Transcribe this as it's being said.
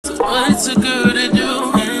What's a girl to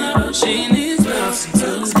do? She needs love,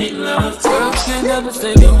 sometimes need love. Girls can't never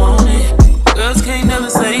say good morning. Girls can't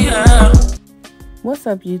never say yeah. What's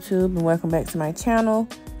up, YouTube, and welcome back to my channel.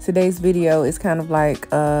 Today's video is kind of like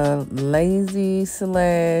a lazy /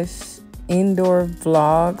 indoor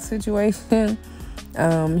vlog situation.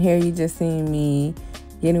 Here you just see me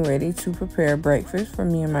getting ready to prepare breakfast for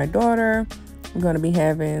me and my daughter. I'm going to be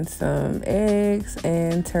having some eggs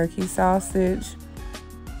and turkey sausage.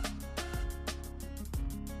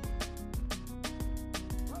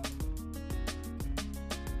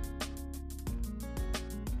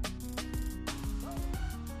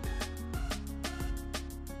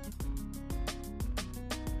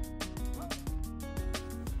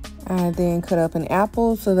 I then cut up an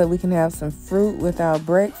apple so that we can have some fruit with our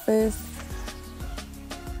breakfast.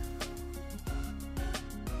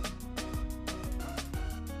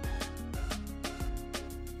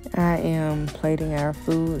 I am plating our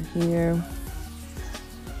food here.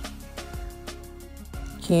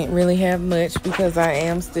 Can't really have much because I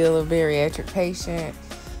am still a bariatric patient.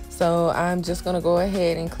 So I'm just gonna go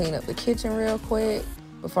ahead and clean up the kitchen real quick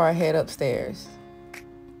before I head upstairs.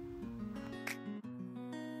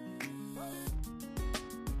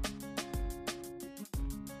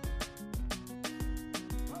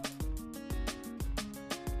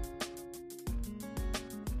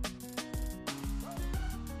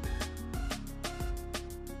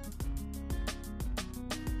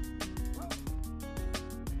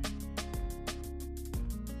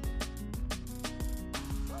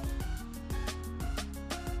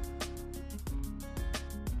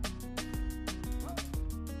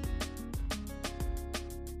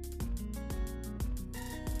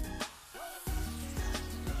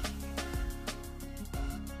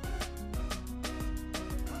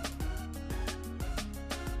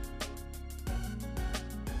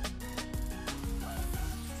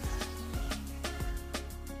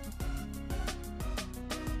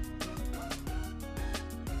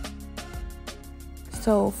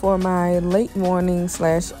 So for my late morning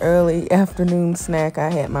 / early afternoon snack, I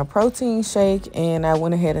had my protein shake and I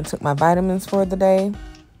went ahead and took my vitamins for the day.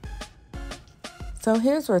 So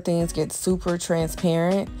here's where things get super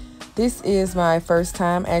transparent. This is my first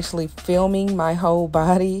time actually filming my whole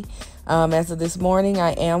body. As of this morning,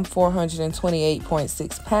 I am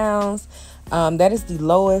 428.6 pounds. That is the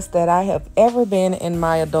lowest that I have ever been in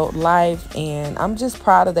my adult life, and I'm just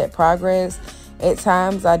proud of that progress. At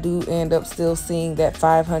times, I do end up still seeing that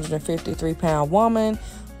 553-pound woman,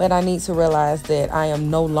 but I need to realize that I am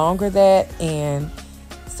no longer that, and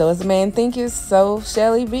so as a man thinketh, so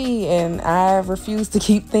shall he be, and I refuse to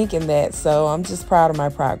keep thinking that, so I'm just proud of my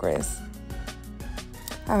progress.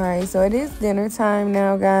 Alright, so it is dinner time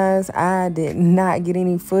now, guys. I did not get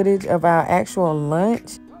any footage of our actual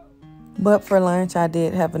lunch, but for lunch, I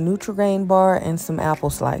did have a Nutri-Grain bar and some apple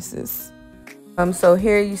slices. So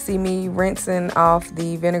here you see me rinsing off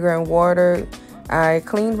the vinegar and water. I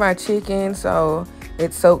cleaned my chicken, so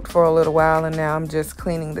it soaked for a little while, and now I'm just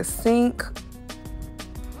cleaning the sink.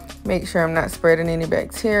 Make sure I'm not spreading any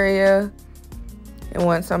bacteria. And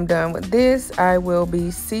once I'm done with this, I will be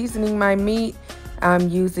seasoning my meat. I'm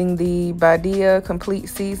using the Bariatric complete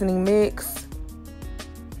seasoning mix,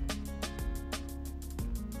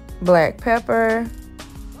 black pepper,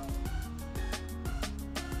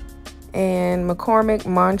 and McCormick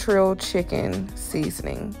Montreal chicken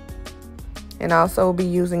seasoning. And also be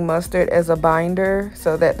using mustard as a binder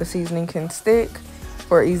so that the seasoning can stick.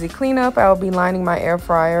 For easy cleanup, I'll be lining my air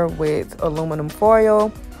fryer with aluminum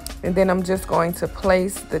foil. And then I'm just going to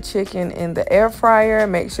place the chicken in the air fryer,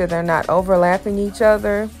 make sure they're not overlapping each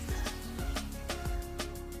other.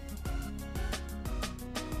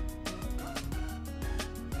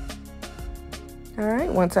 All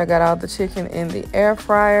right, once I got all the chicken in the air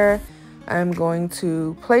fryer, I'm going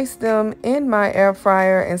to place them in my air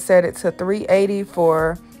fryer and set it to 380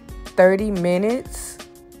 for 30 minutes.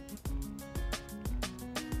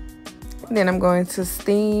 And then I'm going to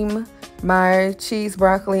steam my cheese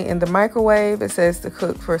broccoli in the microwave. It says to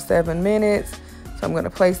cook for 7 minutes. So I'm going to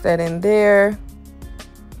place that in there.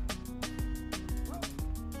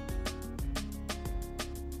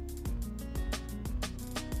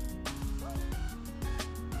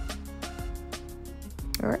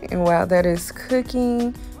 All right, and while that is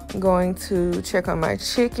cooking, I'm going to check on my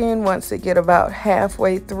chicken. Once it get about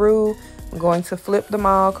halfway through, I'm going to flip them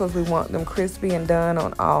all because we want them crispy and done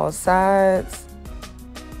on all sides.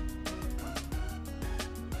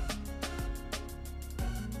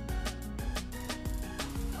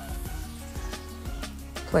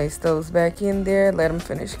 Place those back in there, let them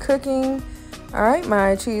finish cooking. All right,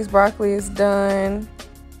 my cheese broccoli is done.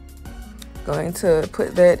 going to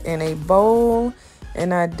put that in a bowl,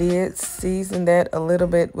 and I did season that a little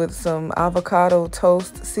bit with some avocado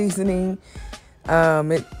toast seasoning.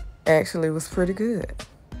 It actually was pretty good.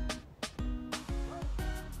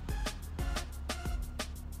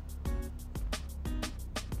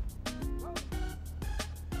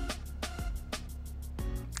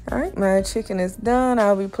 Alright, my chicken is done.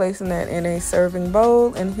 I'll be placing that in a serving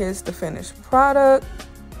bowl, and here's the finished product.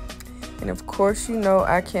 And of course, you know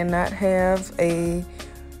I cannot have a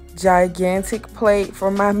gigantic plate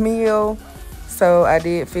for my meal, so I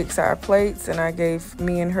did fix our plates, and I gave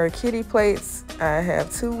me and her kitty plates. I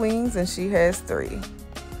have 2 wings and she has 3.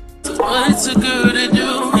 What's a girl to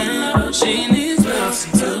do? She needs love,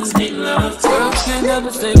 sometimes need love. Girls can't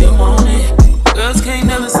never say they want it. Girls can't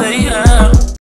never say yeah.